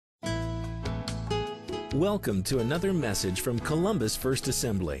Welcome to another message from Columbus First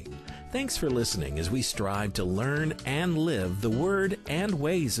Assembly. Thanks for listening as we strive to learn and live the Word and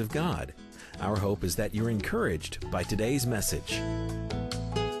ways of God. Our hope is that you're encouraged by today's message.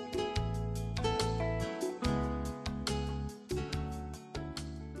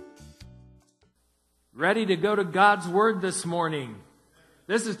 Ready to go to God's Word this morning?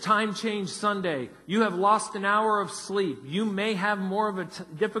 This is Time Change Sunday. You have lost an hour of sleep. You may have more of a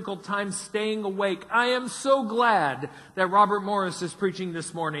difficult time staying awake. I am so glad that Robert Morris is preaching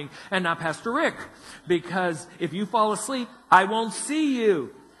this morning and not Pastor Rick, because if you fall asleep, I won't see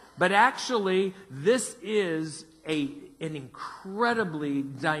you. But actually, this is an incredibly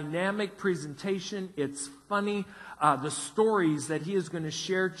dynamic presentation. It's funny. The stories that he is going to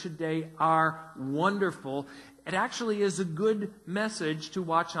share today are wonderful. It actually is a good message to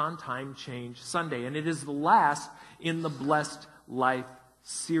watch on Time Change Sunday, and it is the last in the Blessed Life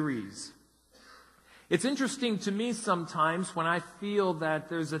series. It's interesting to me sometimes when I feel that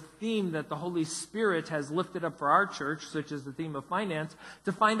there's a theme that the Holy Spirit has lifted up for our church, such as the theme of finance,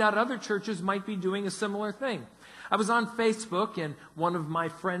 to find out other churches might be doing a similar thing. I was on Facebook, and one of my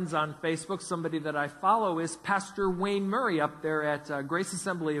friends on Facebook, somebody that I follow, is Pastor Wayne Murray up there at Grace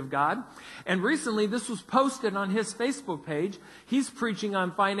Assembly of God. And recently, this was posted on his Facebook page. He's preaching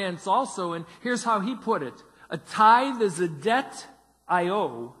on finance also, and here's how he put it. A tithe is a debt I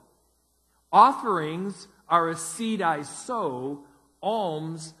owe. Offerings are a seed I sow.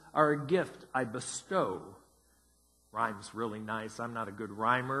 Alms are a gift I bestow. Rhymes really nice. I'm not a good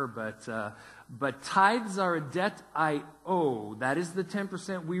rhymer, but tithes are a debt I owe. That is the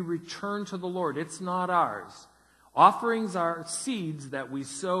 10% we return to the Lord. It's not ours. Offerings are seeds that we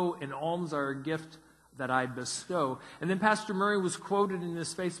sow, and alms are a gift that I bestow. And then Pastor Murray was quoted in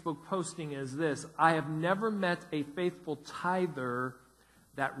this Facebook posting as this: I have never met a faithful tither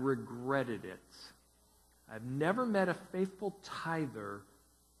that regretted it. I've never met a faithful tither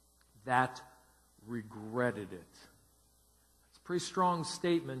that regretted it. Pretty strong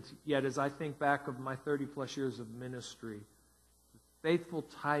statement, yet as I think back of my 30-plus years of ministry, faithful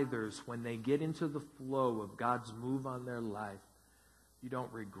tithers, when they get into the flow of God's move on their life, you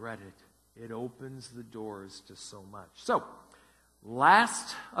don't regret it. It opens the doors to so much. So,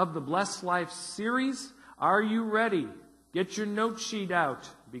 last of the Blessed Life series. Are you ready? Get your note sheet out,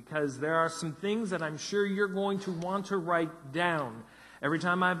 because there are some things that I'm sure you're going to want to write down. Every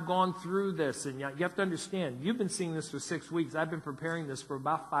time I've gone through this, and you have to understand, you've been seeing this for 6 weeks. I've been preparing this for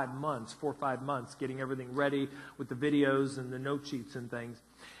about 5 months, 4 or 5 months, getting everything ready with the videos and the note sheets and things.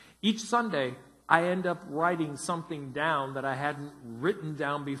 Each Sunday, I end up writing something down that I hadn't written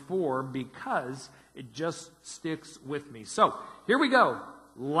down before, because it just sticks with me. So, here we go.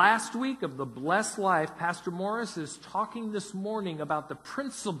 Last week of the Blessed Life, Pastor Morris is talking this morning about the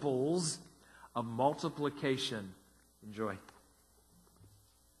principles of multiplication. Enjoy.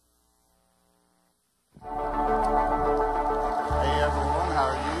 Hey everyone, how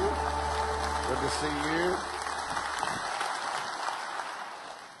are you? Good to see you.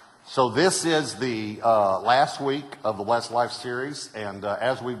 So this is the last week of the Blessed Life series, and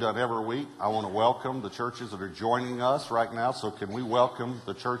as we've done every week, I want to welcome the churches that are joining us right now. So can we welcome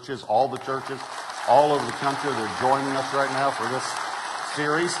the churches, all the churches, all over the country that are joining us right now for this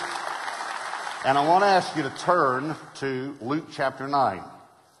series? And I want to ask you to turn to Luke chapter 9.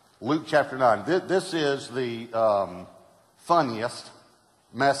 Luke chapter 9. This is the funniest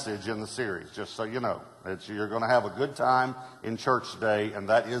message in the series, just so you know. You're going to have a good time in church today, and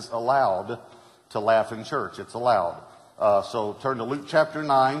that is allowed to laugh in church. It's allowed. So turn to Luke chapter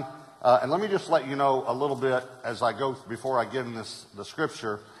 9. And let me just let you know a little bit as I go, before I get in the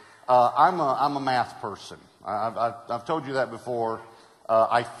scripture. I'm a math person. I've told you that before.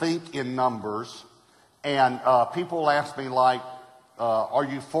 I think in numbers. And people ask me, like, are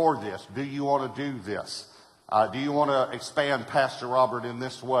you for this? Do you want to do this? Do you want to expand Pastor Robert in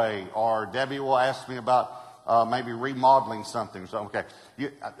this way? Or Debbie will ask me about maybe remodeling something. So, okay.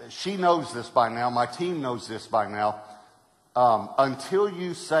 She knows this by now. My team knows this by now. Until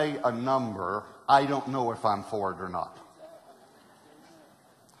you say a number, I don't know if I'm for it or not.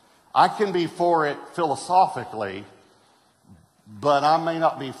 I can be for it philosophically, but I may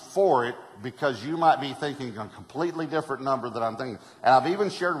not be for it because you might be thinking a completely different number than I'm thinking. And I've even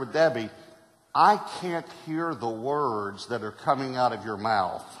shared with Debbie, I can't hear the words that are coming out of your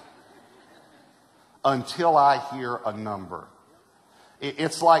mouth until I hear a number.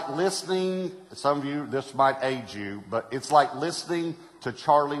 It's like listening, some of you, this might age you, but it's like listening to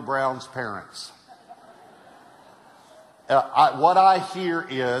Charlie Brown's parents. What I hear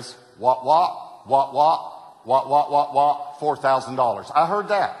is, what, What? $4,000. I heard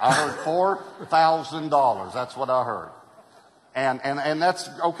that. I heard $4,000. That's what I heard. And that's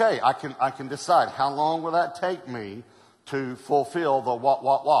okay. I can decide how long will that take me to fulfill the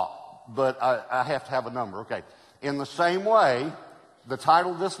what. But I have to have a number. Okay. In the same way, the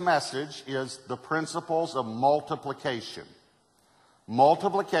title of this message is The Principles of Multiplication.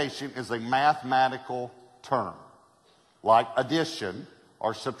 Multiplication is a mathematical term, like addition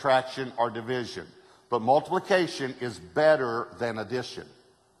or subtraction or division. But multiplication is better than addition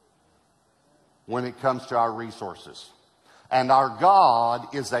when it comes to our resources. And our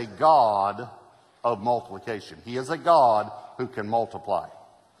God is a God of multiplication. He is a God who can multiply.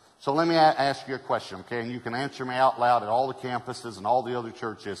 So let me ask you a question, okay? And you can answer me out loud at all the campuses and all the other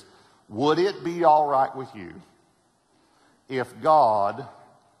churches. Would it be all right with you if God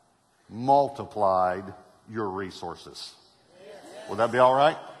multiplied your resources? Would that be all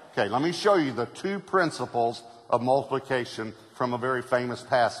right? Okay, let me show you the two principles of multiplication from a very famous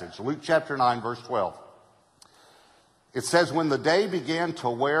passage. Luke chapter 9, verse 12. It says, when the day began to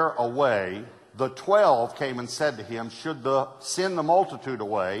wear away, the 12 came and said to him, should send the multitude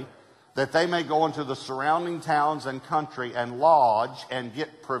away, that they may go into the surrounding towns and country and lodge and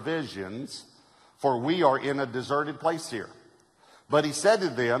get provisions, for we are in a deserted place here. But he said to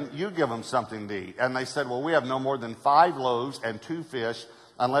them, you give them something to eat. And they said, well, we have no more than 5 loaves and 2 fish,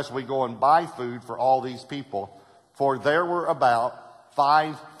 unless we go and buy food for all these people. For there were about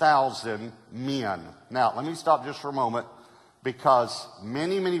 5,000 men. Now, let me stop just for a moment, because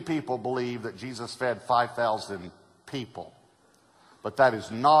many people believe that Jesus fed 5,000 people. But that is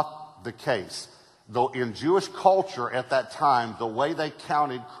not the case. Though in Jewish culture at that time, the way they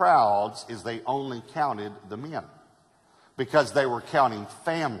counted crowds is they only counted the men, because they were counting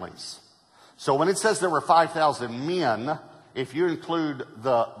families. So when it says there were 5,000 men, if you include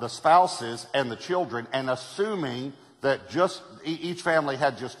the spouses and the children, and assuming that just each family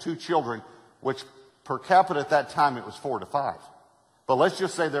had just 2 children, which per capita at that time it was 4 to 5. But let's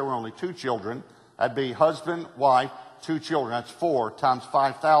just say there were only 2 children. That'd be husband, wife, 2 children. That's 4 times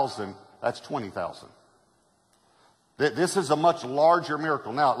 5,000. That's 20,000. This is a much larger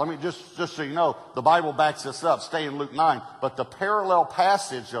miracle. Now, let me just so you know, the Bible backs this up. Stay in Luke 9. But the parallel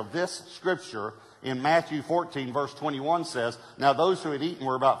passage of this scripture in Matthew 14, verse 21 says, now those who had eaten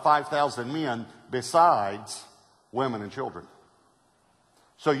were about 5,000 men, besides women and children.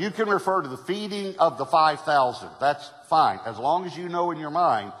 So you can refer to the feeding of the 5,000. That's fine. As long as you know in your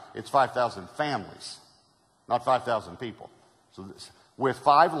mind it's 5,000 families, not 5,000 people. So with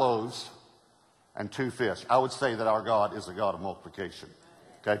 5 loaves and 2 fish, I would say that our God is a God of multiplication.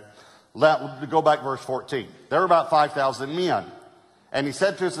 Okay? Go back verse 14. There were about 5,000 men. And he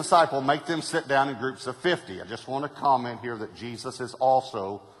said to his disciple, make them sit down in groups of 50. I just want to comment here that Jesus is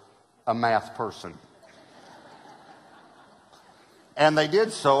also a math person. And they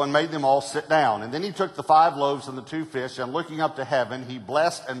did so and made them all sit down. And then he took the 5 loaves and the 2 fish, and looking up to heaven, he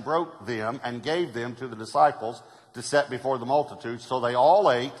blessed and broke them and gave them to the disciples to set before the multitude. So they all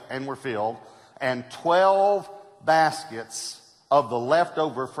ate and were filled, and 12 baskets of the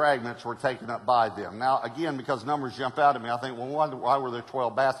leftover fragments were taken up by them. Now, again, because numbers jump out at me, I think, well, why were there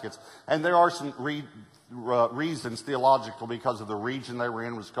 12 baskets? And there are some reasons theological, because of the region they were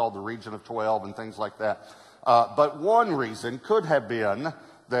in was called the region of 12 and things like that. But one reason could have been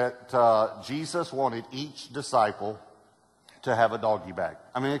that Jesus wanted each disciple to have a doggy bag.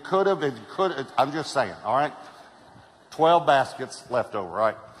 I mean, it could have, I'm just saying, all right? 12 baskets left over,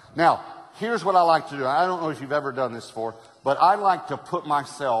 right? Now, here's what I like to do. I don't know if you've ever done this before, but I like to put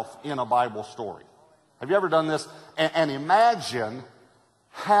myself in a Bible story. Have you ever done this? And imagine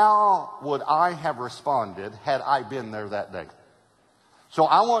how would I have responded had I been there that day. So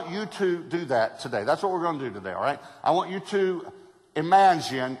I want you to do that today. That's what we're going to do today, all right? I want you to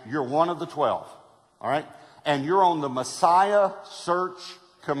imagine you're one of the 12, all right? And you're on the Messiah Search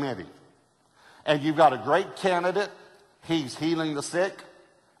Committee. And you've got a great candidate. He's healing the sick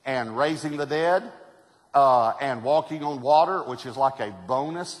and raising the dead and walking on water, which is like a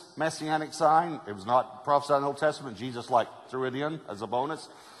bonus messianic sign. It was not prophesied in the Old Testament. Jesus threw it in as a bonus.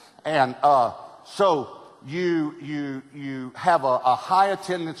 And so you have a high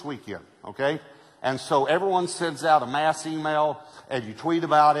attendance weekend, okay? And so everyone sends out a mass email, and you tweet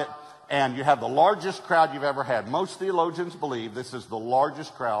about it, and you have the largest crowd you've ever had. Most theologians believe this is the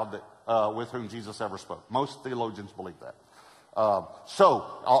largest crowd that, with whom Jesus ever spoke. Most theologians believe that. So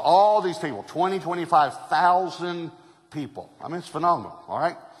all these people, 25,000 people. I mean, it's phenomenal, all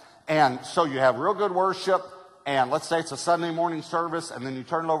right? And so you have real good worship, and let's say it's a Sunday morning service, and then you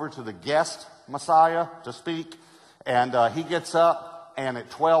turn it over to the guest Messiah to speak, and he gets up and at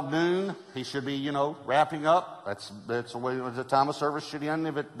 12 noon, he should be, wrapping up. That's the way the time of service should end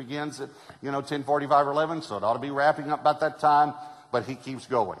if it begins at, 10:45 or 11. So it ought to be wrapping up about that time, but he keeps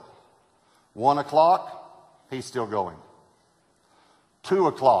going. 1 o'clock, he's still going. 2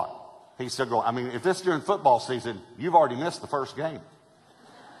 o'clock, he's still going. I mean, if this is during football season, you've already missed the first game.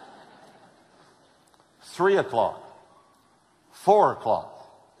 3 o'clock, 4 o'clock,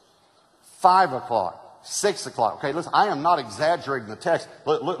 5 o'clock. 6 o'clock. Okay, listen, I am not exaggerating the text.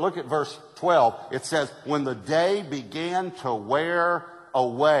 Look at verse 12. It says, when the day began to wear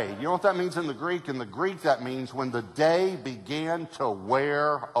away. You know what that means in the Greek? In the Greek, that means when the day began to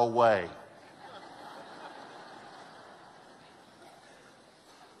wear away.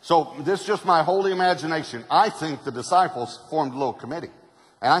 So this is just my holy imagination. I think the disciples formed a little committee.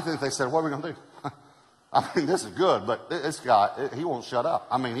 And I think they said, what are we going to do? I mean, this is good, but this guy, he won't shut up.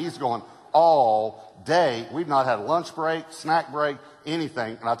 I mean, he's going all day. We've not had a lunch break, snack break,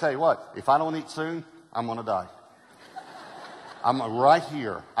 anything. And I'll tell you what, if I don't eat soon, I'm going to die. I'm right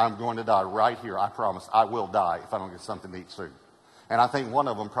here. I'm going to die right here. I promise. I will die if I don't get something to eat soon. And I think one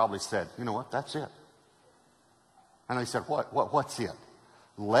of them probably said, you know what, that's it. And they said, what's it?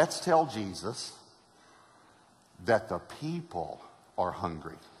 Let's tell Jesus that the people are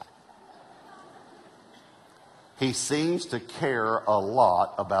hungry. He seems to care a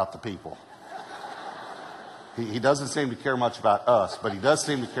lot about the people. He doesn't seem to care much about us, but he does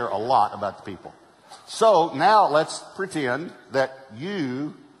seem to care a lot about the people. So now let's pretend that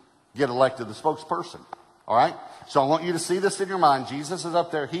you get elected the spokesperson. All right? So I want you to see this in your mind. Jesus is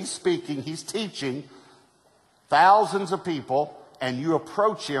up there. He's speaking. He's teaching thousands of people, and you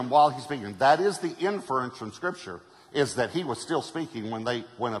approach him while he's speaking. That is the inference from Scripture, is that he was still speaking when they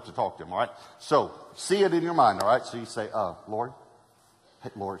went up to talk to him, all right? So, see it in your mind, all right? So you say, Lord,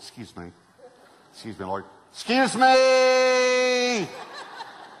 hey, Lord, excuse me, Lord. Excuse me!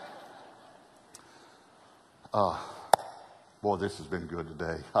 Boy, this has been good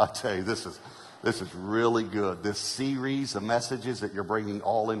today. I tell you, this is really good. This series of messages that you're bringing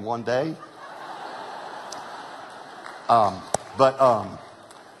all in one day.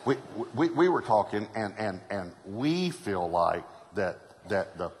 We were talking, and we feel like that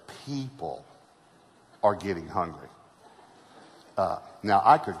the people are getting hungry. Now,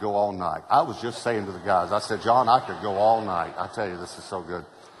 I could go all night. I was just saying to the guys, I said, John, I could go all night. I tell you, this is so good.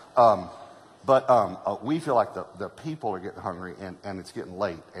 But we feel like the people are getting hungry, and it's getting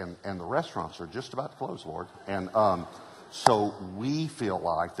late, and the restaurants are just about to close, Lord. And so we feel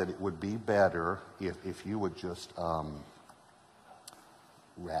like that it would be better if you would just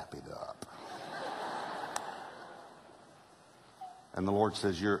wrap it up. And the Lord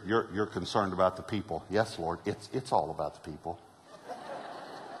says, you're concerned about the people. Yes, Lord, it's all about the people.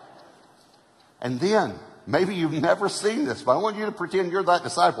 And then, maybe you've never seen this, but I want you to pretend you're that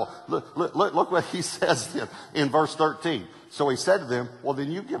disciple. Look what he says in verse 13. So he said to them, well,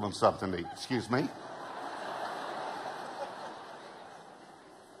 then you give them something to eat. Excuse me?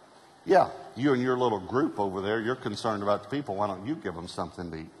 Yeah, you and your little group over there, you're concerned about the people. Why don't you give them something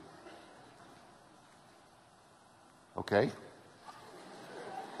to eat? Okay?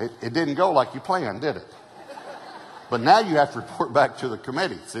 It didn't go like you planned, did it? But now you have to report back to the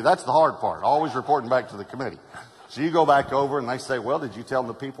committee. See, that's the hard part, always reporting back to the committee. So you go back over and they say, well, did you tell them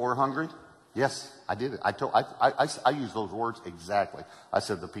the people were hungry? Yes, I did it. I used those words exactly. I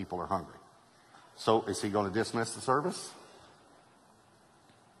said the people are hungry. So is he going to dismiss the service?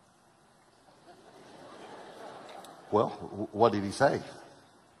 Well, what did he say?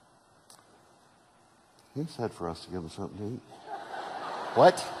 He said for us to give them something to eat.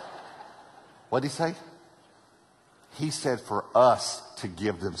 What? What did he say? He said for us to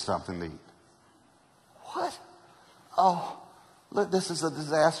give them something to eat. What? Oh, look, this is a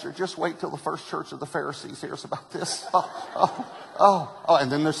disaster. Just wait till the first church of the Pharisees hears about this. Oh. And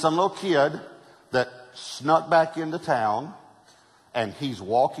then there's some little kid that snuck back into town, and he's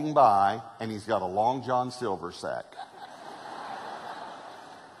walking by, and he's got a Long John Silver sack.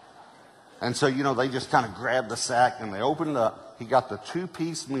 And so, they just kind of grabbed the sack, and they opened it up. He got the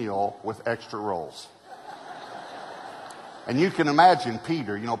 2-piece meal with extra rolls. And you can imagine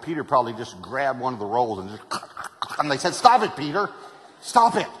Peter. Peter probably just grabbed one of the rolls and they said, stop it, Peter.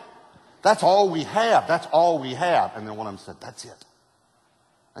 Stop it. That's all we have. That's all we have. And then one of them said, that's it.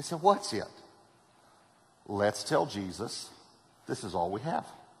 I said, what's it? Let's tell Jesus this is all we have.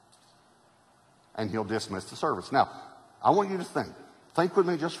 And he'll dismiss the service. Now, I want you to think with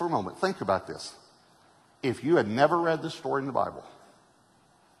me just for a moment. Think about this. If you had never read this story in the Bible,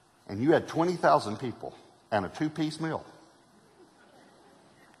 and you had 20,000 people and a 2-piece meal,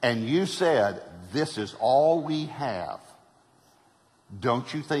 and you said, this is all we have,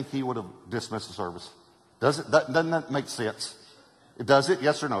 don't you think he would have dismissed the service? Doesn't that make sense? Does it?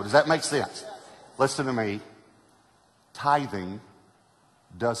 Yes or no? Does that make sense? Listen to me. Tithing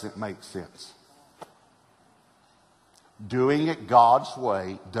doesn't make sense. Doing it God's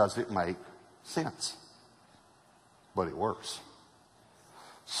way doesn't make sense. But it works.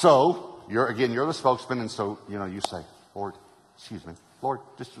 So, you're the spokesman, and so, you say, Lord, excuse me, Lord,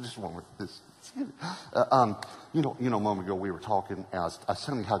 just one more. A moment ago we were talking, and I was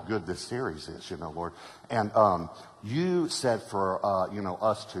telling you how good this series is, Lord. And you said for,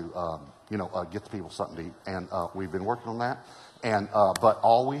 us to, get the people something to eat. And we've been working on that. And but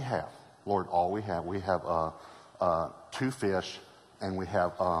all we have, Lord, we have 2 fish, and we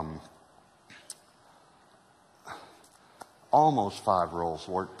have almost 5 rolls,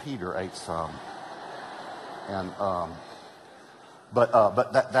 Lord. Peter ate some. And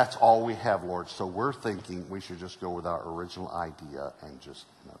But that's all we have, Lord. So we're thinking we should just go with our original idea and just.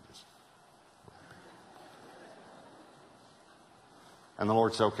 And the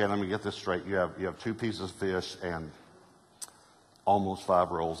Lord said, okay, let me get this straight. You have 2 pieces of fish and almost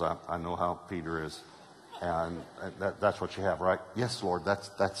 5 rolls. I know how Peter is. And that's what you have, right? Yes, Lord,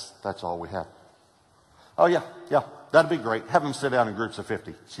 that's all we have. Oh, yeah, that'd be great. Have them sit down in groups of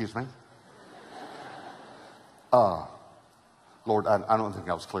 50. Excuse me. Lord, I don't think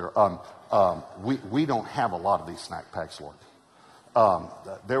I was clear. We don't have a lot of these snack packs, Lord.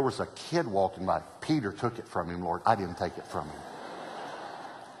 There was a kid walking by. Peter took it from him, Lord. I didn't take it from him.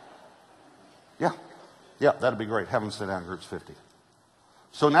 Yeah, that'd be great. Have them sit down in groups 50.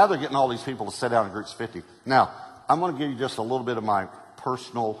 So now they're getting all these people to sit down in groups 50. Now, I'm going to give you just a little bit of my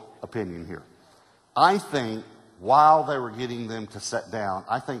personal opinion here. I think while they were getting them to sit down,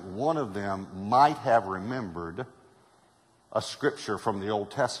 I think one of them might have remembered a scripture from the Old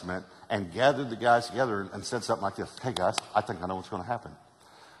Testament and gathered the guys together and said something like this. Hey guys, I think I know what's going to happen.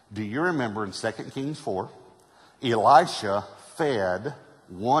 Do you remember in 2 Kings 4, Elisha fed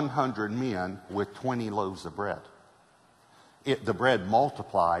 100 men with 20 loaves of bread. The bread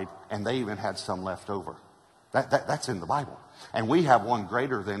multiplied, and they even had some left over. That's in the Bible. And we have one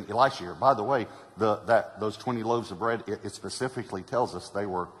greater than Elisha here. By the way, those 20 loaves of bread, it specifically tells us they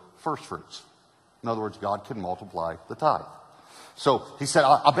were first fruits. In other words, God can multiply the tithe. So he said,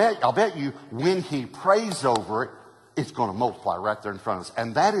 I'll bet you when he prays over it, it's going to multiply right there in front of us.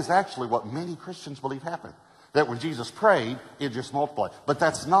 And that is actually what many Christians believe happened. That when Jesus prayed, it just multiplied. But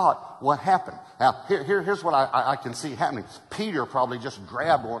that's not what happened. Now, here's what I can see happening. Peter probably just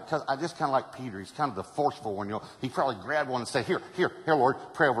grabbed one, because I just kind of like Peter. He's kind of the forceful one, He probably grabbed one and said, here, Lord,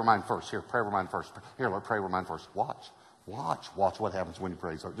 pray over mine first. Here, pray over mine first. Here, Lord, pray over mine first. Watch what happens when he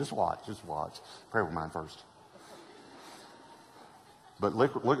prays. Just watch. Pray over mine first. But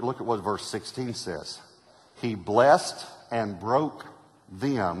look at what verse 16 says. He blessed and broke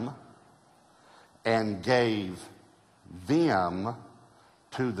them and gave them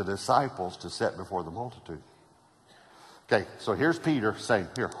to the disciples to set before the multitude. Okay, so here's Peter saying,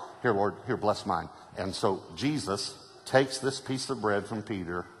 here, Lord, here, bless mine. And so Jesus takes this piece of bread from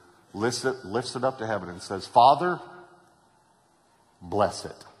Peter, lifts it up to heaven and says, Father, bless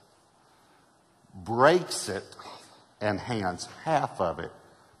it. Breaks it and hands half of it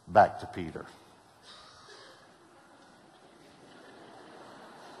back to Peter.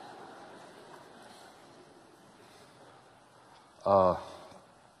 Are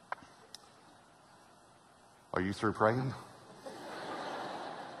you through praying?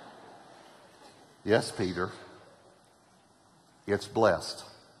 Yes, Peter. It's blessed.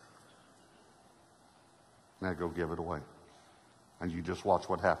 Now go give it away. And you just watch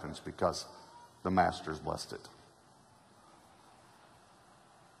what happens, because the master's blessed it.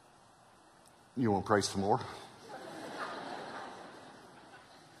 You want to pray some more?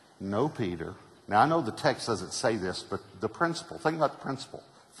 No, Peter. Now, I know the text doesn't say this, but the principle, think about the principle.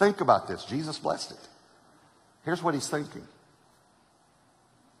 Think about this. Jesus blessed it. Here's what he's thinking.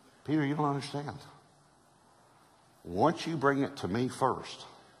 Peter, you don't understand. Once you bring it to me first,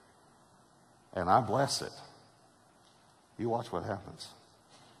 and I bless it, you watch what happens.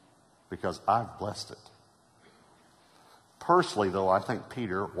 Because I've blessed it. Personally, though, I think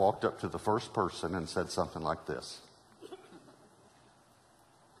Peter walked up to the first person and said something like this.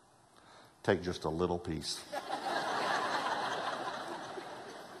 Take just a little piece.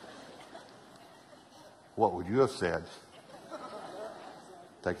 What would you have said?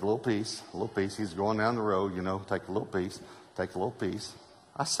 Take a little piece, He's going down the road, take a little piece.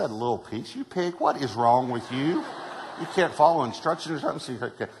 I said a little piece. You pig, what is wrong with you? You can't follow instructions or something. So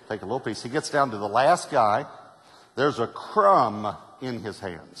you take a little piece. He gets down to the last guy. There's a crumb in his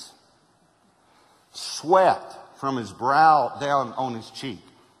hands. Sweat from his brow down on his cheek.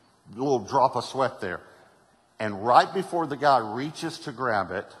 A little drop of sweat there. And right before the guy reaches to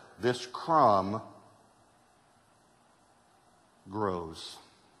grab it, this crumb grows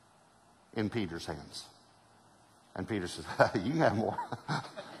in Peter's hands. And Peter says, you can have more.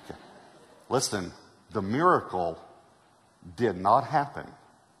 Okay. Listen, the miracle did not happen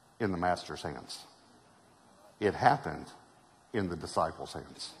in the master's hands. It happened in the disciples'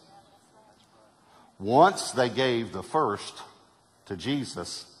 hands. Once they gave the first to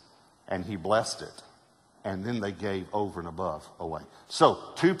Jesus, and he blessed it. And then they gave over and above away. So,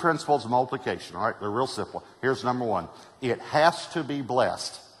 2 principles of multiplication, all right? They're real simple. Here's number 1. It has to be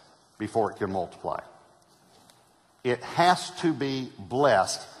blessed before it can multiply. It has to be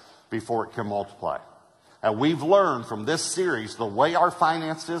blessed before it can multiply. And we've learned from this series the way our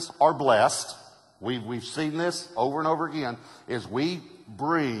finances are blessed, we've seen this over and over again, is we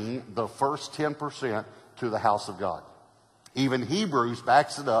bring the first 10% to the house of God. Even Hebrews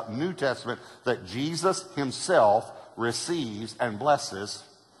backs it up, New Testament, that Jesus himself receives and blesses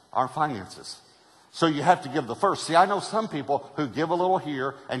our finances. So you have to give the first. See, I know some people who give a little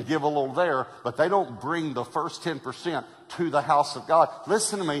here and give a little there, but they don't bring the first 10% to the house of God.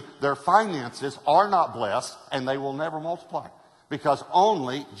 Listen to me, their finances are not blessed and they will never multiply because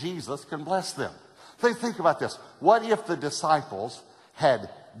only Jesus can bless them. Think about this. What if the disciples had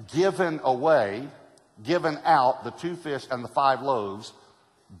given out the 2 fish and the 5 loaves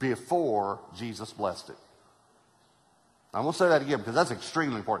before Jesus blessed it? I'm going to say that again because that's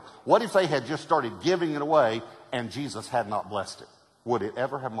extremely important. What if they had just started giving it away and Jesus had not blessed it? Would it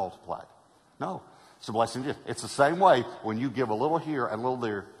ever have multiplied? No. It's a blessing. It's the same way when you give a little here and a little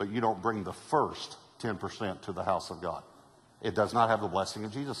there, but you don't bring the first 10% to the house of God. It does not have the blessing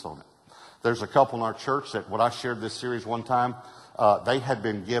of Jesus on it. There's a couple in our church that when I shared this series one time, they had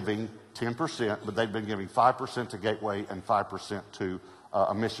been giving 10%, but they'd been giving 5% to Gateway and 5% to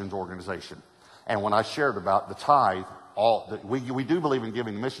a missions organization. And when I shared about the tithe, we do believe in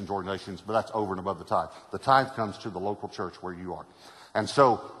giving to missions organizations, but that's over and above the tithe. The tithe comes to the local church where you are. And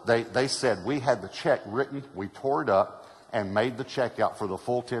so they said, we had the check written, we tore it up, and made the check out for the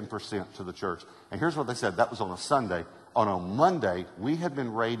full 10% to the church. And here's what they said. That was on a Sunday. On a Monday, we had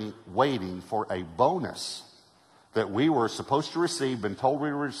been waiting for a bonus that we were supposed to receive, been told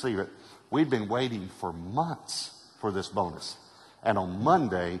we would receive it. We'd been waiting for months for this bonus. And on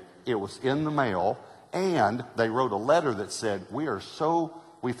Monday, it was in the mail, and they wrote a letter that said, we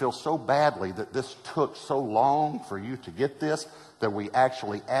feel so badly that this took so long for you to get this, that we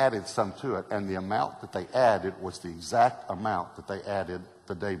actually added some to it. And the amount that they added was the exact amount that they added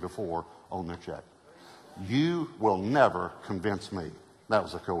the day before on their check. You will never convince me that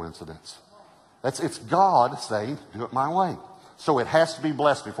was a coincidence. It's God saying, do it my way. So it has to be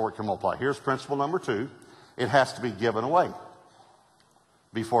blessed before it can multiply. Here's principle number 2. It has to be given away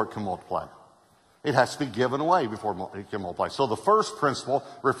before it can multiply. It has to be given away before it can multiply. So the first principle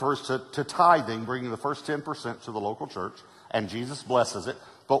refers to tithing, bringing the first 10% to the local church, and Jesus blesses it.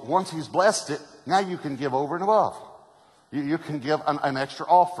 But once he's blessed it, now you can give over and above. You can give an extra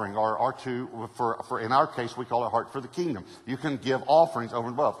offering or two, for in our case, we call it Heart for the Kingdom. You can give offerings over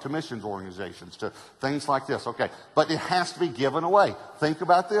and above to missions organizations, to things like this. Okay, but it has to be given away. Think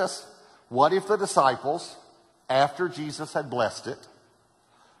about this. What if the disciples, after Jesus had blessed it,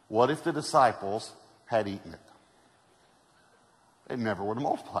 what if the disciples had eaten it? It never would have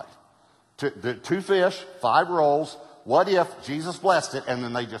multiplied. 2 fish, 5 rolls. What if Jesus blessed it and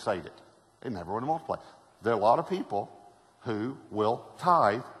then they just ate it? It never would have multiplied. There are a lot of people who will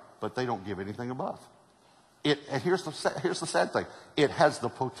tithe, but they don't give anything above. And here's the sad thing. It has the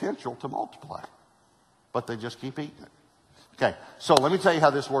potential to multiply, but they just keep eating it. Okay, so let me tell you how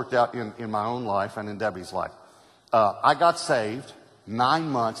this worked out in my own life and in Debbie's life. I got saved 9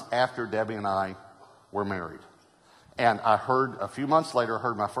 months after Debbie and I were married. And a few months later, I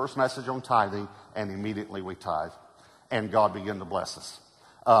heard my first message on tithing, and immediately we tithed. And God began to bless us.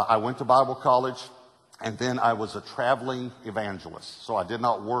 I went to Bible college. And then I was a traveling evangelist. So I did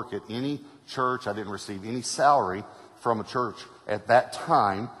not work at any church. I didn't receive any salary from a church at that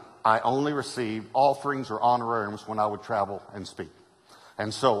time. I only received offerings or honorariums when I would travel and speak.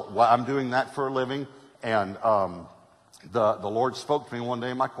 And so I'm doing that for a living. And the Lord spoke to me one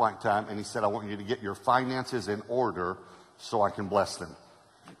day in my quiet time, and he said, I want you to get your finances in order so I can bless them.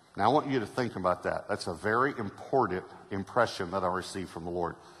 Now I want you to think about that. That's a very important impression that I received from the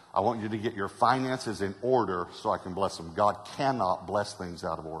Lord. I want you to get your finances in order so I can bless them. God cannot bless things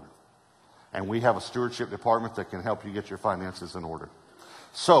out of order. And we have a stewardship department that can help you get your finances in order.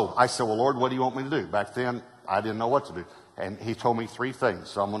 So I said, well, Lord, what do you want me to do? Back then, I didn't know what to do. And he told me 3 things.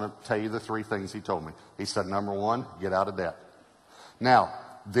 So I'm going to tell you the 3 things he told me. He said, number 1, get out of debt. Now,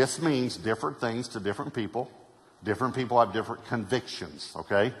 this means different things to different people. Different people have different convictions,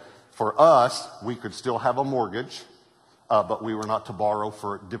 okay? For us, we could still have a mortgage, but we were not to borrow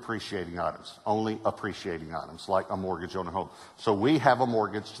for depreciating items, only appreciating items, like a mortgage on a home. So we have a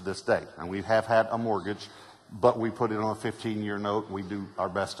mortgage to this day, and we have had a mortgage, but we put it on a 15-year note. We do our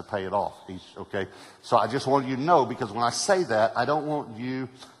best to pay it off, okay? So I just want you to know, because when I say that, I want you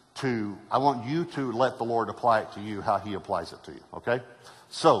to let the Lord apply it to you how he applies it to you, okay?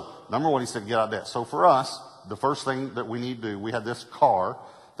 So, number 1, he said, get out of debt. So for us, the first thing that we need to do, we had this car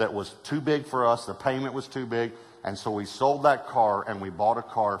that was too big for us. The payment was too big. And so we sold that car and we bought a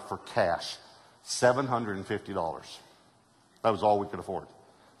car for cash, $750. That was all we could afford.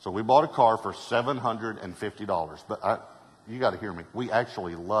 So we bought a car for $750. But you got to hear me. We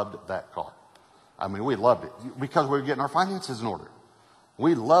actually loved that car. I mean, we loved it because we were getting our finances in order.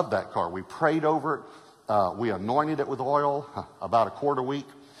 We loved that car. We prayed over it. We anointed it with oil about a quart a week.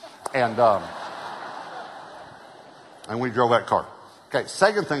 And we drove that car. Okay,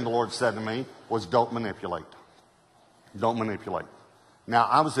 second thing the Lord said to me was don't manipulate. Don't manipulate. Now,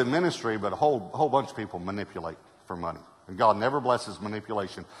 I was in ministry, but a whole bunch of people manipulate for money. And God never blesses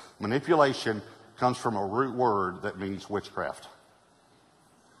manipulation. Manipulation comes from a root word that means witchcraft.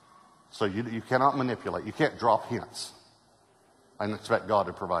 So you cannot manipulate. You can't drop hints and expect God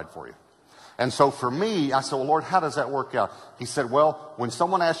to provide for you. And so for me, I said, well, Lord, how does that work out? He said, well, when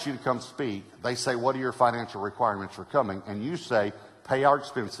someone asks you to come speak, they say, what are your financial requirements for coming? And you say, pay our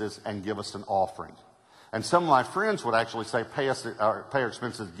expenses and give us an offering. And some of my friends would actually say, pay our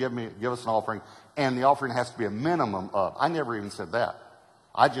expenses, give us an offering, and the offering has to be a minimum of. I never even said that.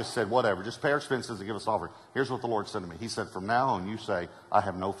 I just said, whatever, just pay our expenses and give us an offering. Here's what the Lord said to me. He said, from now on, you say, I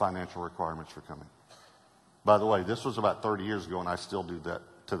have no financial requirements for coming. By the way, this was about 30 years ago, and I still do that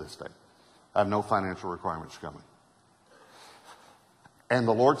to this day. I have no financial requirements coming. And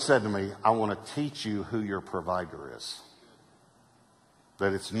the Lord said to me, I want to teach you who your provider is.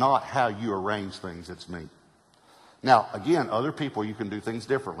 That it's not how you arrange things, it's me. Now, again, other people, you can do things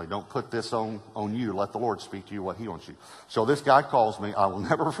differently. Don't put this on you. Let the Lord speak to you what he wants you. So this guy calls me. I will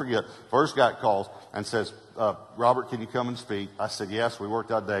never forget. First guy calls and says, Robert, can you come and speak? I said, yes. We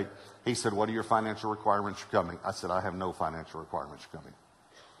worked out a date. He said, what are your financial requirements for coming? I said, I have no financial requirements for coming.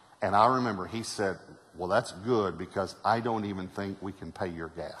 And I remember he said, well, that's good because I don't even think we can pay your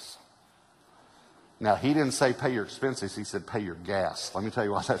gas. Now, he didn't say pay your expenses. He said pay your gas. Let me tell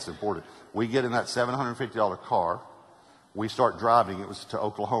you why that's important. We get in that $750 car. We start driving. It was to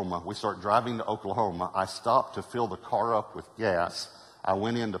Oklahoma. We start driving to Oklahoma. I stopped to fill the car up with gas. I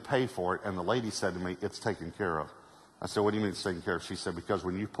went in to pay for it, and the lady said to me, it's taken care of. I said, what do you mean it's taken care of? She said, because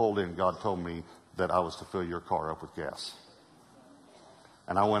when you pulled in, God told me that I was to fill your car up with gas.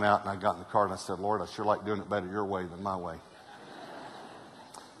 And I went out and I got in the car and I said, Lord, I sure like doing it better your way than my way.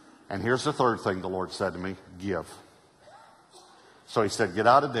 And here's the third thing the Lord said to me, give. So he said, get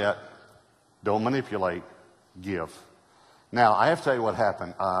out of debt, don't manipulate, give. Now, I have to tell you what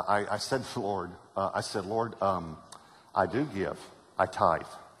happened. I said to the Lord, I do give. I tithe.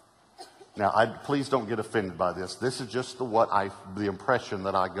 Now, please don't get offended by this. This is just the impression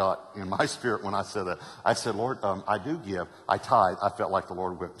that I got in my spirit when I said that. I said, Lord, I do give. I tithe. I felt like the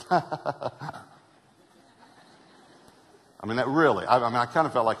Lord went, I mean, that really, I kind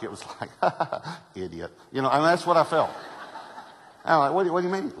of felt like it was like, idiot. You know, I mean, that's what I felt. I'm like, what do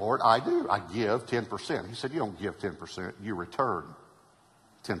you mean? Lord, I do. I give 10%. He said, you don't give 10%. You return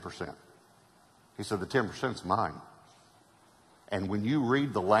 10%. He said, the 10% is mine. And when you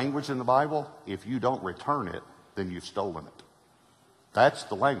read the language in the Bible, if you don't return it, then you've stolen it. That's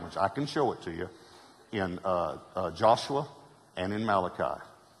the language. I can show it to you in Joshua and in Malachi.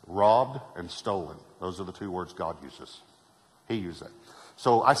 Robbed and stolen. Those are the two words God uses. He used it.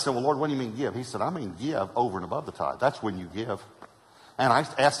 So I said, well, Lord, what do you mean give? He said, I mean give over and above the tithe. That's when you give. And I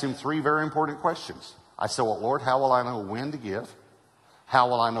asked him three very important questions. I said, well, Lord, how will I know when to give? How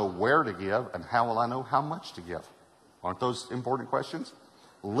will I know where to give? And how will I know how much to give? Aren't those important questions?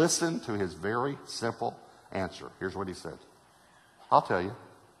 Listen to his very simple answer. Here's what he said. I'll tell you.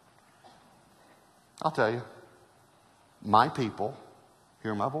 I'll tell you. My people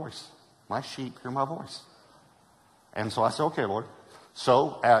hear my voice. My sheep hear my voice. And so I said, okay, Lord.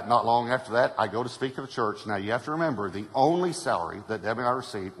 So not long after that, I go to speak at a church. Now, you have to remember, the only salary that Debbie and I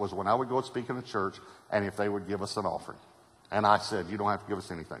received was when I would go and speak in a church and if they would give us an offering. And I said, you don't have to give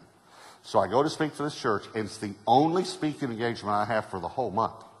us anything. So I go to speak for this church, and it's the only speaking engagement I have for the whole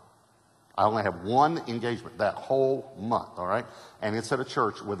month. I only have one engagement that whole month, all right? And it's at a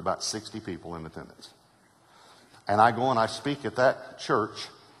church with about 60 people in attendance. And I go and I speak at that church,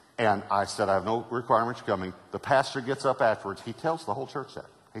 and I said, I have no requirements coming. The pastor gets up afterwards. He tells the whole church that.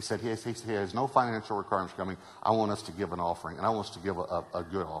 He said, he has no financial requirements coming. I want us to give an offering, and I want us to give a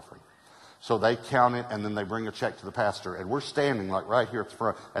good offering. So they count it, and then they bring a check to the pastor. And we're standing like right here at the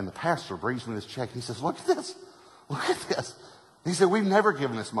front, and the pastor brings me this check. He says, look at this. Look at this. He said, we've never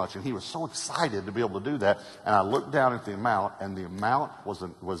given this much. And he was so excited to be able to do that. And I looked down at the amount, and the amount was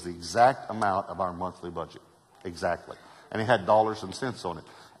the exact amount of our monthly budget. Exactly. And it had dollars and cents on it.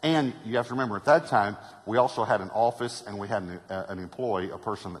 And you have to remember, at that time, we also had an office, and we had an employee, a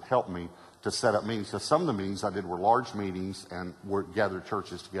person that helped me to set up meetings. Because some of the meetings I did were large meetings and were gathered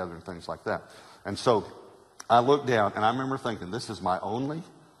churches together and things like that. And so I looked down, and I remember thinking, this is my only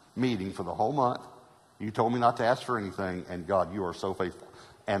meeting for the whole month. You told me not to ask for anything, and God, you are so faithful.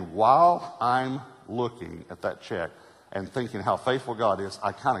 And while I'm looking at that check and thinking how faithful God is,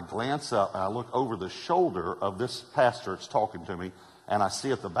 I kind of glance up and I look over the shoulder of this pastor that's talking to me, and I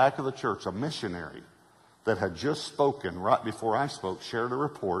see at the back of the church a missionary that had just spoken right before I spoke, shared a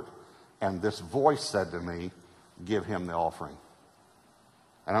report, and this voice said to me, give him the offering.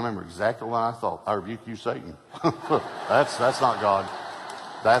 And I remember exactly what I thought. I rebuke you, Satan. That's not God.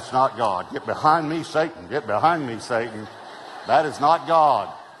 That's not God. Get behind me, Satan. Get behind me, Satan. That is not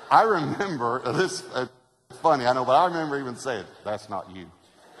God. I remember this. Funny, I know, but I remember even saying, that's not you.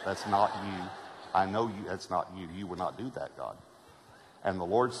 That's not you. I know you. That's not you. You would not do that, God. And the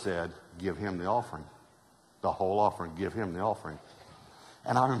Lord said, give him the offering. The whole offering. Give him the offering.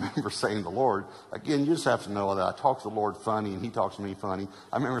 And I remember saying to the Lord, again, you just have to know that I talk to the Lord funny and he talks to me funny.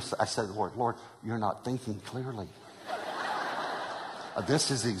 I remember I said to the Lord, you're not thinking clearly.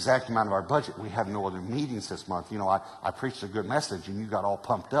 This is the exact amount of our budget. We have no other meetings this month. You know, I preached a good message and you got all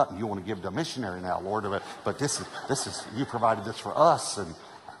pumped up and you want to give it to a missionary now, Lord. But this is, you provided this for us. And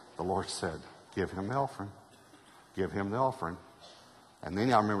the Lord said, give him the offering. Give him the offering. And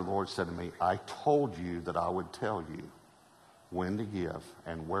then I remember the Lord said to me, I told you that I would tell you when to give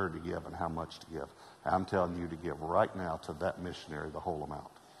and where to give and how much to give. And I'm telling you to give right now to that missionary the whole amount.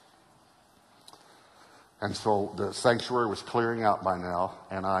 And so the sanctuary was clearing out by now,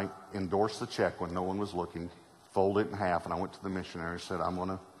 and I endorsed the check when no one was looking, folded it in half, and I went to the missionary and said, I'm going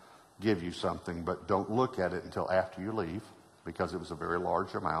to give you something, but don't look at it until after you leave, because it was a very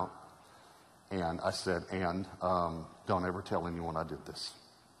large amount. And I said, don't ever tell anyone I did this,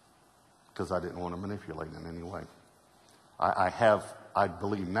 because I didn't want to manipulate in any way. I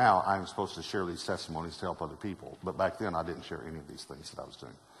believe now I'm supposed to share these testimonies to help other people, but back then I didn't share any of these things that I was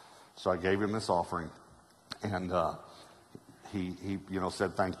doing. So I gave him this offering. And he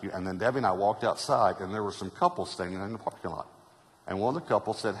said thank you. And then Debbie and I walked outside, and there were some couples standing in the parking lot. And one of the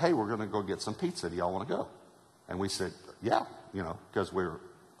couples said, hey, we're going to go get some pizza. Do y'all want to go? And we said, yeah, because we're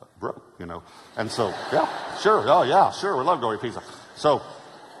broke, And so, yeah, sure. Oh, yeah, sure. We love going to eat pizza. So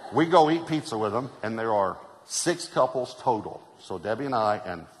we go eat pizza with them, and there are 6 couples total. So Debbie and I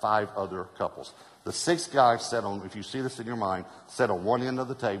and 5 other couples. The 6 guys sat on, if you see this in your mind, sat on one end of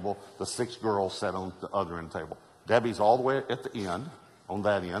the table. The 6 girls sat on the other end of the table. Debbie's all the way at the end, on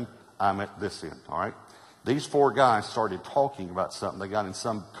that end. I'm at this end, all right? These 4 guys started talking about something. They got in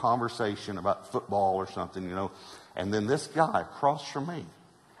some conversation about football or something, And then this guy across from me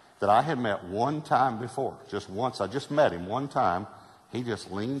that I had met one time before, just once, I just met him one time. He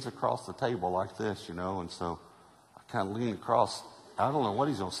just leans across the table like this, And so I kind of lean across. I don't know what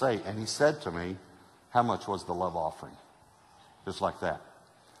he's going to say. And he said to me, how much was the love offering? Just like that.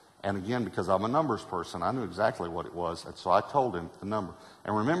 And again, because I'm a numbers person, I knew exactly what it was. And so I told him the number.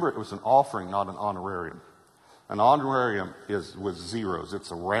 And remember, it was an offering, not an honorarium. An honorarium with zeros.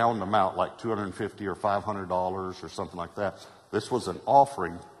 It's a round amount, like $250 or $500 or something like that. This was an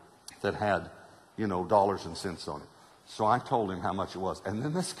offering that had, dollars and cents on it. So I told him how much it was. And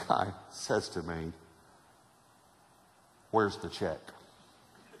then this guy says to me, where's the check?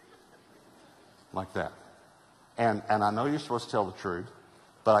 Like that. And I know you're supposed to tell the truth,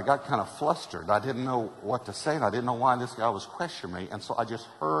 but I got kind of flustered. I didn't know what to say, and I didn't know why this guy was questioning me. And so I just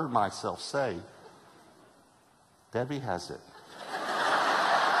heard myself say, Debbie has it.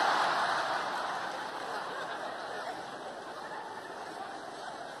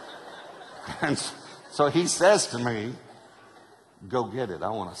 And so he says to me, go get it. I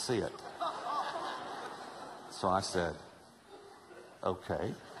want to see it. So I said,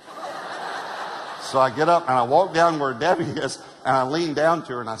 okay. So I get up and I walk down where Debbie is, and I lean down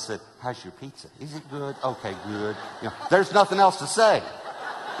to her and I said, how's your pizza? Is it good? Okay, good. There's nothing else to say.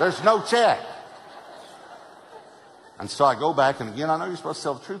 There's no check. And so I go back, and again, I know you're supposed to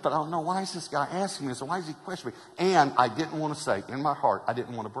tell the truth, but I don't know, why is this guy asking me this? Why is he questioning me? And I didn't want to say, in my heart, I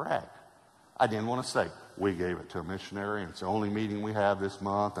didn't want to brag. I didn't want to say, we gave it to a missionary, and it's the only meeting we have this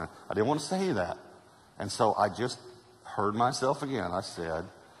month. And I didn't want to say that. And so I just heard myself again. I said,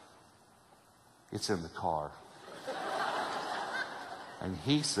 it's in the car. And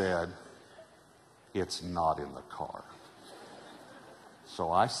he said, it's not in the car.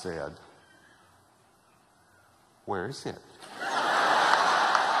 So I said, where is it?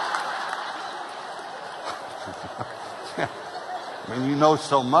 I mean, you know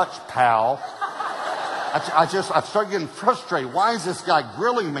so much, pal. I started getting frustrated. Why is this guy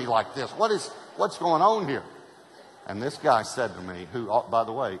grilling me like this? What's going on here? And this guy said to me, who, by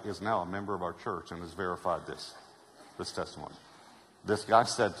the way, is now a member of our church and has verified this testimony. This guy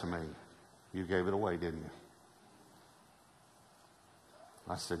said to me, you gave it away, didn't you?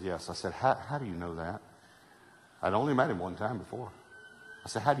 I said, yes. I said, how do you know that? I'd only met him one time before. I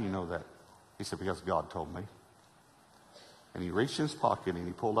said, how do you know that? He said, because God told me. And he reached in his pocket and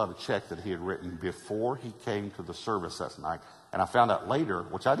he pulled out a check that he had written before he came to the service that night. And I found out later,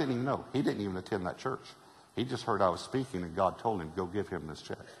 which I didn't even know, he didn't even attend that church. He just heard I was speaking and God told him, go give him this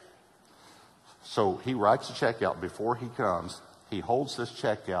check. So he writes a check out before he comes. He holds this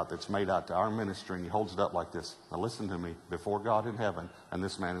check out that's made out to our ministry, and he holds it up like this. Now listen to me, before God in heaven, and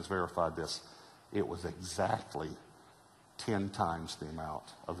this man has verified this, it was exactly 10 times the amount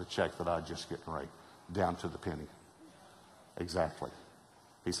of the check that I just getting right, down to the penny. Exactly.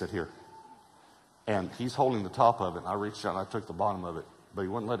 He said, here. And he's holding the top of it, and I reached out and I took the bottom of it, but he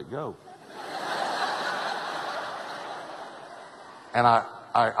wouldn't let it go. And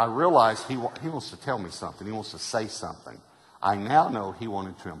I realized he wants to tell me something. He wants to say something. I now know he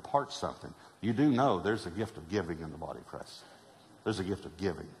wanted to impart something. You do know there's a gift of giving in the body of Christ. There's a gift of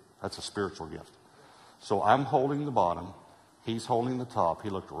giving. That's a spiritual gift. So I'm holding the bottom. He's holding the top.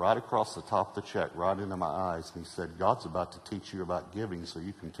 He looked right across the top of the check, right into my eyes, and he said, God's about to teach you about giving so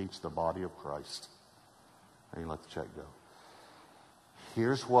you can teach the body of Christ. And he let the check go.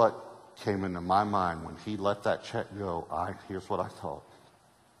 Here's what came into my mind when he let that check go. Here's what I thought.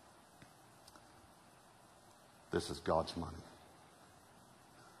 This is God's money.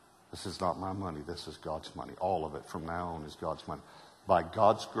 This is not my money. This is God's money. All of it from now on is God's money. By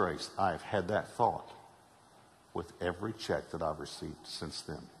God's grace, I have had that thought with every check that I've received since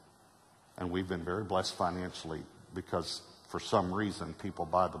then. And we've been very blessed financially because for some reason people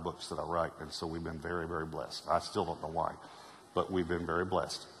buy the books that I write. And so we've been very, very blessed. I still don't know why, but we've been very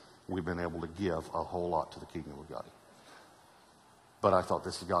blessed. We've been able to give a whole lot to the kingdom of God. But I thought,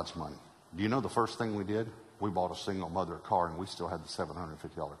 this is God's money. Do you know the first thing we did? We bought a single mother car, and we still had the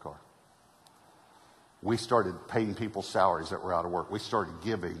 $750 car. We started paying people salaries that were out of work. We started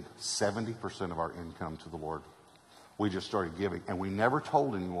giving 70% of our income to the Lord. We just started giving, and we never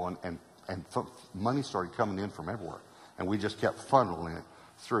told anyone, and money started coming in from everywhere. And we just kept funneling it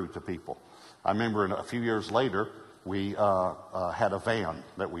through to people. I remember a few years later, we had a van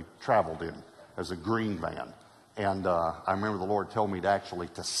that we traveled in as a green van. And I remember the Lord told me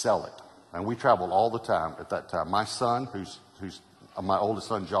to sell it. And we traveled all the time at that time. My son, who's my oldest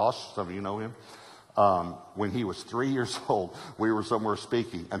son, Josh, some of you know him, when he was 3 years old, we were somewhere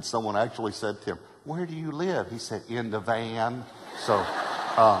speaking, and someone actually said to him, where do you live? He said, in the van. So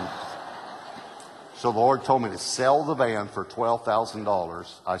the Lord told me to sell the van for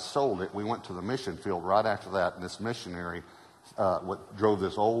 $12,000. I sold it. We went to the mission field right after that, and this missionary drove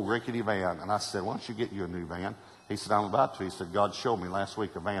this old rickety van. And I said, why don't you get you a new van? He said, I'm about to. He said, God showed me last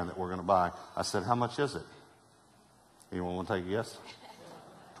week a van that we're going to buy. I said, how much is it? Anyone want to take a guess?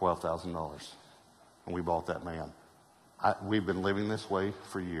 $12,000. And we bought that van. We've been living this way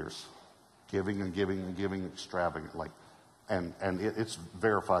for years. Giving and giving and giving extravagantly. And it's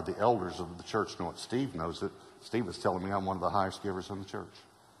verified. The elders of the church know it. Steve knows it. Steve is telling me I'm one of the highest givers in the church.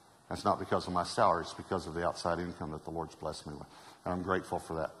 That's not because of my salary. It's because of the outside income that the Lord's blessed me with. And I'm grateful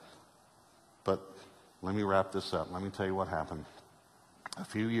for that. But let me wrap this up. Let me tell you what happened. A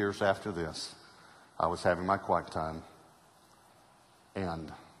few years after this, I was having my quiet time,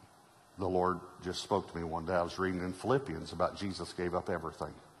 and the Lord just spoke to me one day. I was reading in Philippians about Jesus gave up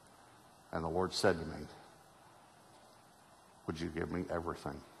everything. And the Lord said to me, would you give me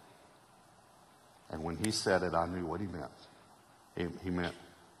everything? And when he said it, I knew what he meant. He meant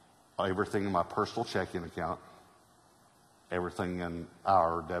everything in my personal checking account, everything in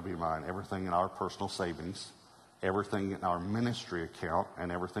our, Debbie and mine, everything in our personal savings, everything in our ministry account,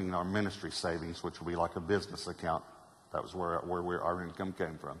 and everything in our ministry savings, which would be like a business account. That was where our income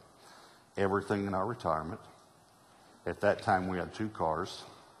came from. Everything in our retirement. At that time, we had 2 cars,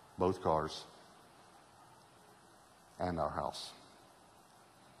 both cars, and our house.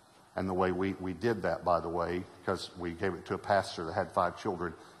 And the way we did that, by the way, because we gave it to a pastor that had 5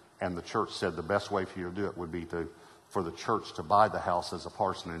 children, And the church said the best way for you to do it would be for the church to buy the house as a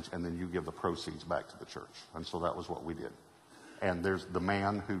parsonage, and then you give the proceeds back to the church. And so that was what we did. And there's the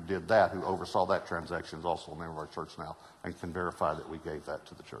man who did that, who oversaw that transaction, is also a member of our church now and can verify that we gave that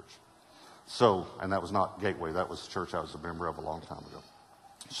to the church. So, and that was not Gateway. That was the church I was a member of a long time ago.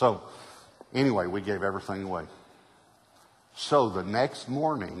 So, anyway, we gave everything away. So the next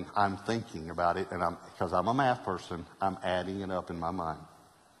morning, I'm thinking about it, and because I'm a math person, I'm adding it up in my mind.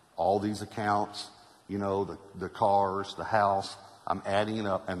 All these accounts, you know, the cars, the house, I'm adding it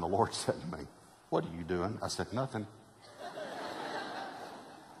up, and the Lord said to me, "What are you doing?" I said, "Nothing."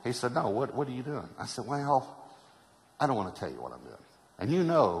 He said, "No, what are you doing?" I said, "Well, I don't want to tell you what I'm doing." And you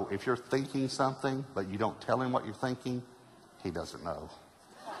know, if you're thinking something, but you don't tell him what you're thinking, he doesn't know.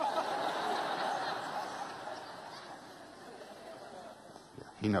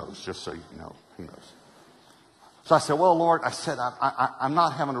 He knows, just so you know, he knows. So I said, "Well, Lord," I said, I'm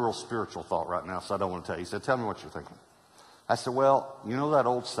not having a real spiritual thought right now, so I don't want to tell you. He said, "Tell me what you're thinking." I said, "Well, you know that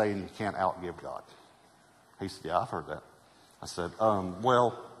old saying, you can't outgive God?" He said, "Yeah, I've heard that." I said,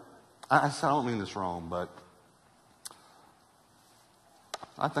 "Well," I said, "I don't mean this wrong, but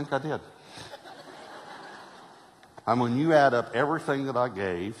I think I did." And when you add up everything that I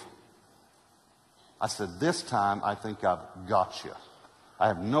gave, I said, "This time I think I've got you." I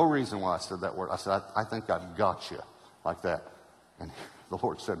have no reason why I said that word. I said, I think I've got you, like that. And the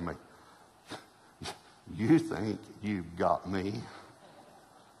Lord said to me, "You think you've got me?"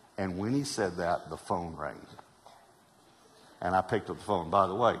 And when he said that, the phone rang. And I picked up the phone. By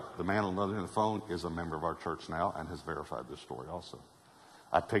the way, the man on the other end of the phone is a member of our church now and has verified this story also.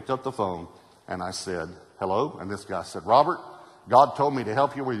 I picked up the phone and I said, "Hello?" And this guy said, "Robert, God told me to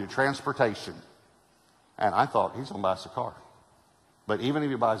help you with your transportation." And I thought, he's going to buy us a car. But even if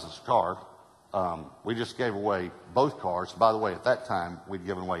he buys us a car, we just gave away both cars. By the way, at that time, we'd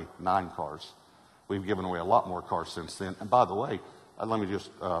given away 9 cars. We've given away a lot more cars since then. And by the way, let me just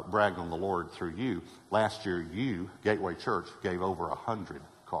brag on the Lord through you. Last year, Gateway Church, gave over 100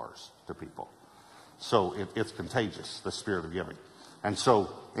 cars to people. So it's contagious, the spirit of giving. And so,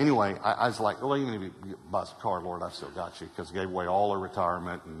 anyway, I was like, "Well, even if you buy us a car, Lord, I still got you," because he gave away all our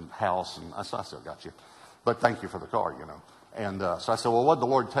retirement and house, and I still got you. But thank you for the car, you know. And so I said, "Well, what did the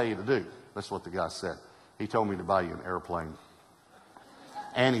Lord tell you to do?" That's what the guy said. He told me to buy you an airplane.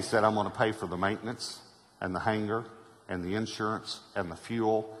 And he said, "I'm going to pay for the maintenance and the hangar and the insurance and the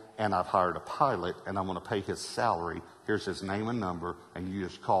fuel. And I've hired a pilot, and I'm going to pay his salary. Here's his name and number, and you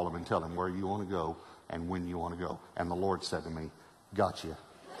just call him and tell him where you want to go and when you want to go." And the Lord said to me, "Got you."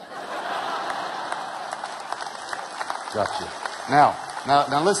 Got you.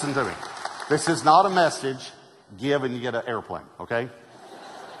 Now listen to me. This is not a message, give and you get an airplane, okay?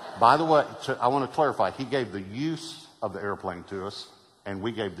 By the way, I want to clarify, he gave the use of the airplane to us, and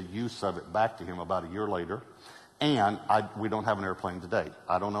we gave the use of it back to him about a year later. And we don't have an airplane today.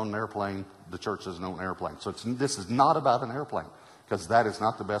 I don't own an airplane. The church doesn't own an airplane. So this is not about an airplane, because that is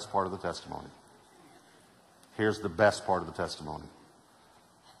not the best part of the testimony. Here's the best part of the testimony.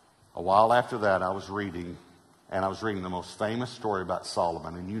 A while after that, I was reading the most famous story about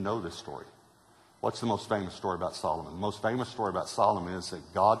Solomon, and you know this story. What's the most famous story about Solomon? The most famous story about Solomon is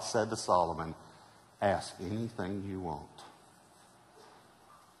that God said to Solomon, "Ask anything you want,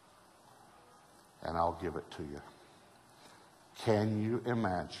 and I'll give it to you." Can you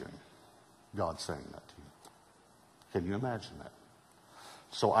imagine God saying that to you? Can you imagine that?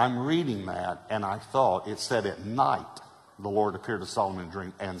 So I'm reading that, and I thought it said at night the Lord appeared to Solomon in a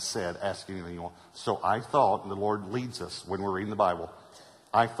dream and said, "Ask anything you want." So I thought, and the Lord leads us when we're reading the Bible,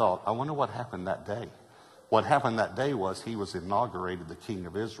 I thought, I wonder what happened that day. What happened that day was he was inaugurated the king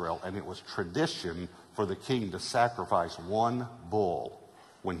of Israel, and it was tradition for the king to sacrifice one bull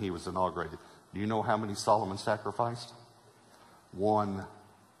when he was inaugurated. Do you know how many Solomon sacrificed?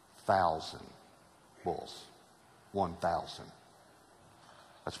 1,000 bulls. 1,000.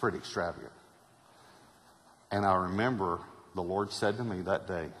 That's pretty extravagant. And I remember the Lord said to me that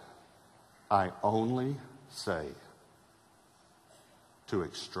day, "I only say to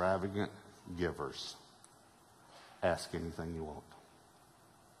extravagant givers, ask anything you want."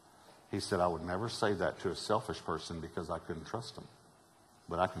 He said, I would never say that to a selfish person because I couldn't trust them.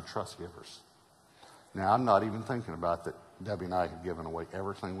 But I can trust givers. Now, I'm not even thinking about that Debbie and I had given away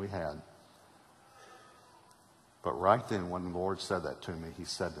everything we had. But right then, when the Lord said that to me, he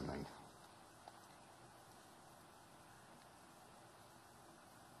said to me,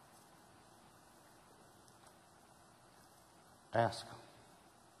 "Ask.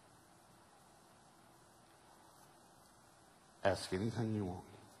 Ask anything you want."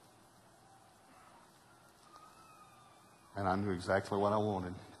 And I knew exactly what I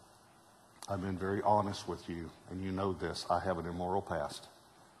wanted. I've been very honest with you, and you know this. I have an immoral past.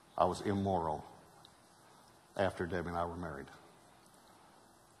 I was immoral after Debbie and I were married.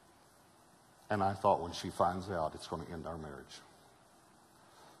 And I thought when she finds out, it's going to end our marriage.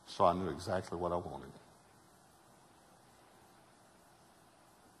 So I knew exactly what I wanted.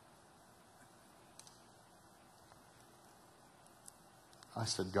 I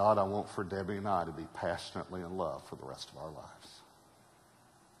said, God, I want for Debbie and I to be passionately in love for the rest of our lives.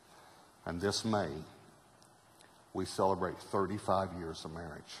 And this May, we celebrate 35 years of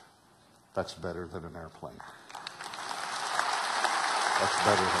marriage. That's better than an airplane. That's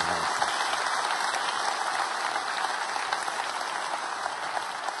better than an airplane.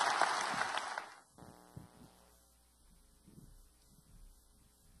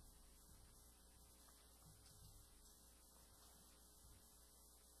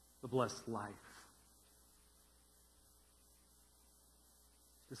 The blessed life.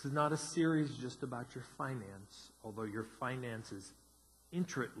 This is not a series just about your finance, although your finance is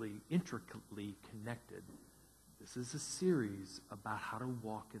intricately connected. This is a series about how to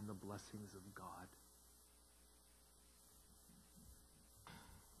walk in the blessings of God.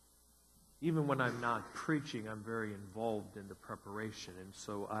 Even when I'm not preaching, I'm very involved in the preparation, and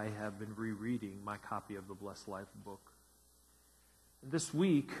so I have been rereading my copy of the Blessed Life book. And this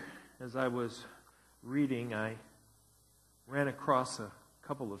week, as I was reading, I ran across a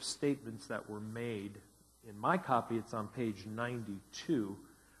couple of statements that were made. In my copy, it's on page 92.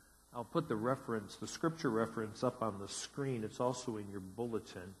 I'll put the scripture reference up on the screen. It's also in your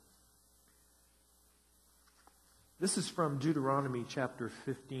bulletin. This is from Deuteronomy chapter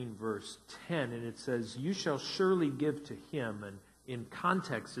 15, verse 10, and it says, "You shall surely give to him," and in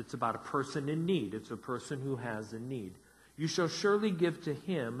context, it's about a person in need. It's a person who has a need. "You shall surely give to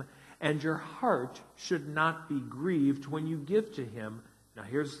him, and your heart should not be grieved when you give to him." Now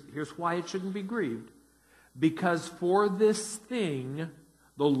here's why it shouldn't be grieved. "Because for this thing,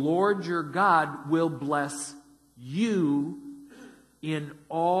 the Lord your God will bless you in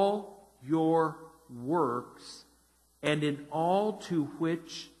all your works and in all to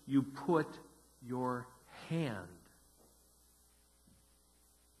which you put your hand."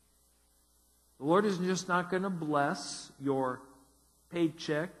 The Lord is just not going to bless your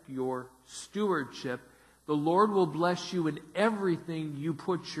paycheck, your stewardship. The Lord will bless you in everything you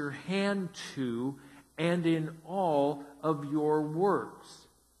put your hand to and in all of your works.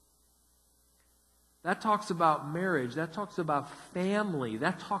 That talks about marriage. That talks about family.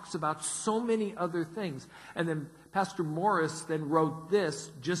 That talks about so many other things. And then Pastor Morris then wrote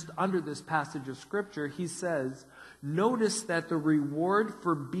this just under this passage of Scripture. He says, "Notice that the reward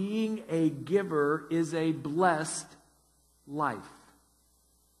for being a giver is a blessed life.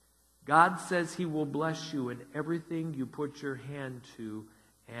 God says He will bless you in everything you put your hand to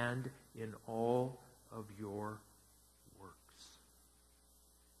and in all of your works."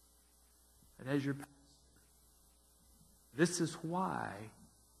 And as your pastor, this is why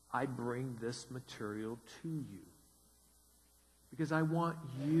I bring this material to you. Because I want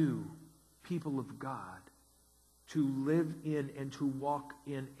you, people of God, to live in and to walk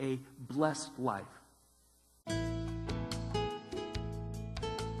in a blessed life.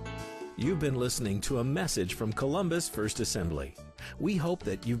 You've been listening to a message from Columbus First Assembly. We hope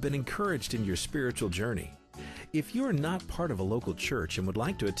that you've been encouraged in your spiritual journey. If you're not part of a local church and would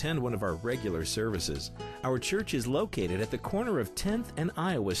like to attend one of our regular services, our church is located at the corner of 10th and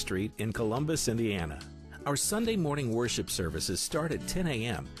Iowa Street in Columbus, Indiana. Our Sunday morning worship services start at 10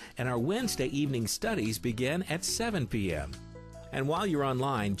 a.m. and our Wednesday evening studies begin at 7 p.m. And while you're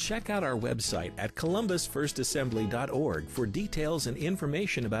online, check out our website at columbusfirstassembly.org for details and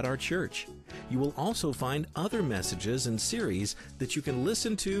information about our church. You will also find other messages and series that you can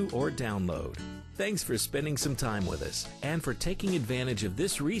listen to or download. Thanks for spending some time with us and for taking advantage of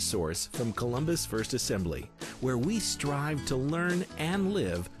this resource from Columbus First Assembly, where we strive to learn and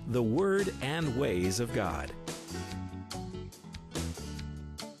live the Word and ways of God.